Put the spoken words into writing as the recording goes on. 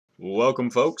Welcome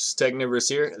folks, Technivorous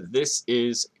here. This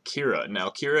is Cura.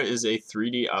 Now Cura is a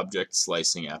 3D object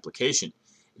slicing application.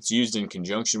 It's used in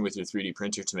conjunction with your 3D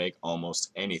printer to make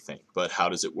almost anything. But how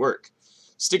does it work?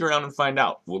 Stick around and find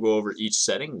out. We'll go over each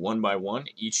setting one by one,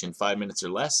 each in 5 minutes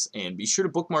or less, and be sure to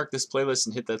bookmark this playlist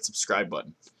and hit that subscribe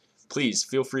button. Please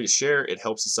feel free to share, it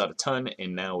helps us out a ton.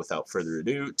 And now without further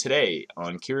ado, today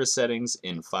on Cura settings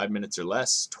in 5 minutes or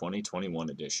less 2021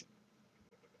 edition.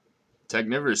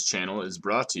 Technivorous channel is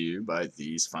brought to you by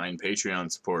these fine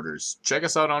Patreon supporters. Check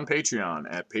us out on Patreon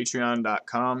at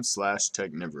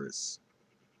patreon.com/Technivorous.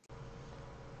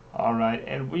 Alright,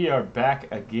 and we are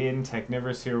back again.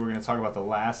 Technivorous here. We're going to talk about the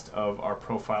last of our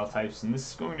profile types, and this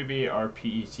is going to be our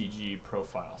Petg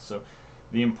profile. So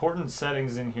the important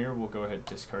settings in here, we'll go ahead and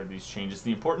discard these changes.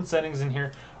 The important settings in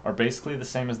here are basically the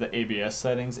same as the ABS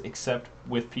settings, except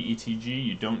with Petg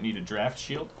you don't need a draft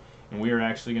shield. And we are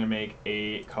actually going to make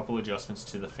a couple adjustments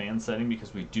to the fan setting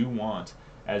because we do want,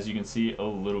 as you can see, a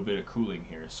little bit of cooling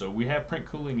here. So we have print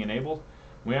cooling enabled.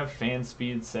 We have fan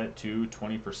speed set to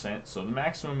 20%. So the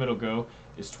maximum it'll go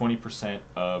is 20%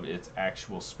 of its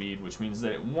actual speed, which means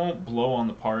that it won't blow on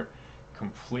the part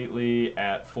completely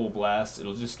at full blast.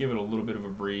 It'll just give it a little bit of a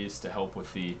breeze to help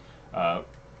with the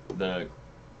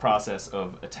process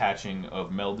of attaching,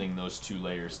 of melding those two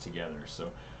layers together. So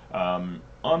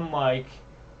unlike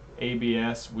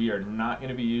ABS, we are not going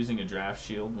to be using a draft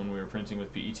shield when we are printing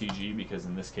with Petg because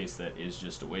in this case that is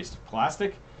just a waste of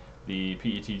plastic. The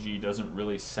Petg doesn't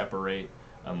really separate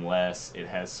unless it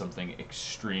has something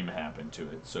extreme happen to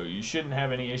it. So you shouldn't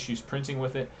have any issues printing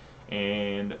with it.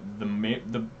 And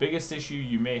the biggest issue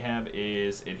you may have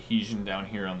is adhesion down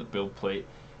here on the build plate.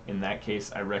 In that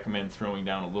case, I recommend throwing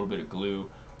down a little bit of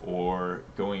glue or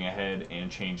going ahead and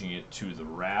changing it to the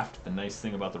raft. The nice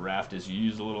thing about the raft is you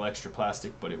use a little extra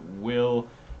plastic, but it will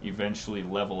eventually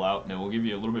level out and it will give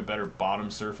you a little bit better bottom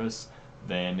surface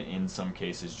than in some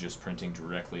cases just printing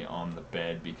directly on the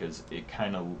bed, because it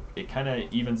kind of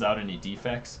evens out any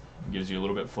defects and gives you a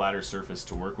little bit flatter surface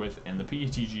to work with, and the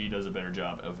Petg does a better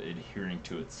job of adhering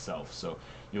to itself. So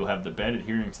you'll have the bed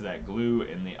adhering to that glue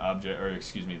and the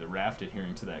raft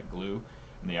adhering to that glue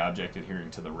and the object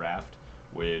adhering to the raft,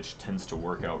 which tends to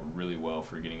work out really well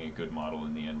for getting a good model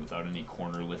in the end without any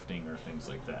corner lifting or things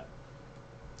like that.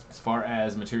 As far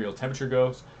as material temperature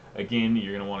goes, again,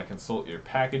 you're going to want to consult your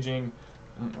packaging.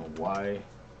 I don't know why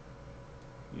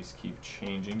these keep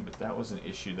changing, but that was an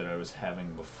issue that I was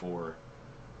having before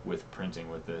with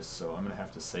printing with this, so I'm going to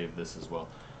have to save this as well.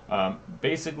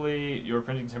 Basically, your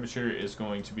printing temperature is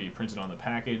going to be printed on the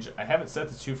package. I have it set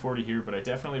to 240 here, but I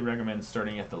definitely recommend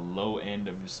starting at the low end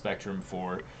of the spectrum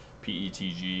for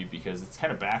Petg because it's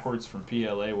kind of backwards from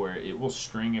PLA where it will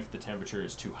string if the temperature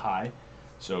is too high.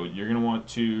 So you're going to want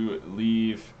to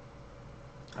leave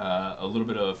a little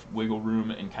bit of wiggle room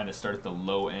and kind of start at the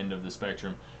low end of the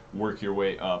spectrum, work your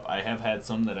way up. I have had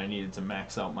some that I needed to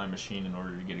max out my machine in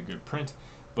order to get a good print,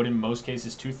 but in most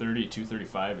cases 230,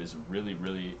 235 is really,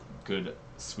 really good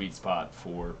sweet spot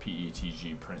for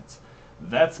Petg prints.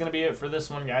 That's going to be it for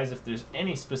this one, guys. If there's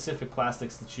any specific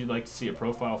plastics that you'd like to see a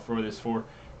profile for this for,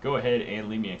 go ahead and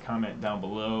leave me a comment down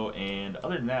below. And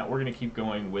other than that, we're going to keep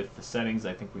going with the settings.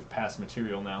 I think we've passed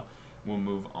material now. We'll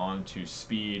move on to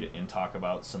speed and talk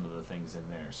about some of the things in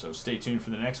there. So stay tuned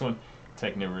for the next one.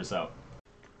 Technivorous out.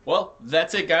 Well,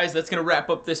 that's it, guys. That's going to wrap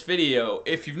up this video.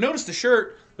 If you've noticed the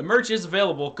shirt, the merch is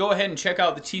available. Go ahead and check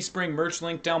out the Teespring merch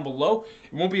link down below.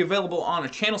 It won't be available on a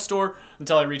channel store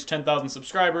until I reach 10,000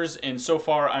 subscribers, and so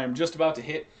far I am just about to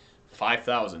hit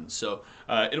 5,000. So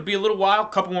it'll be a little while, a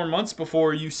couple more months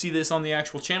before you see this on the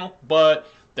actual channel, but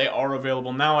they are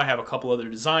available now. I have a couple other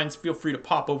designs. Feel free to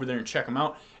pop over there and check them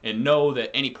out, and know that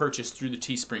any purchase through the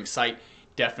Teespring site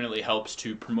definitely helps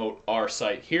to promote our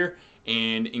site here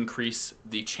and increase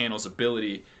the channel's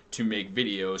ability to make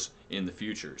videos in the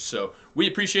future. So we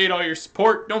appreciate all your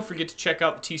support. Don't forget to check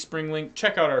out the Teespring link,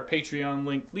 check out our Patreon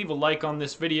link, leave a like on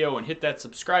this video, and hit that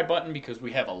subscribe button because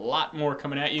we have a lot more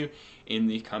coming at you in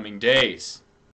the coming days.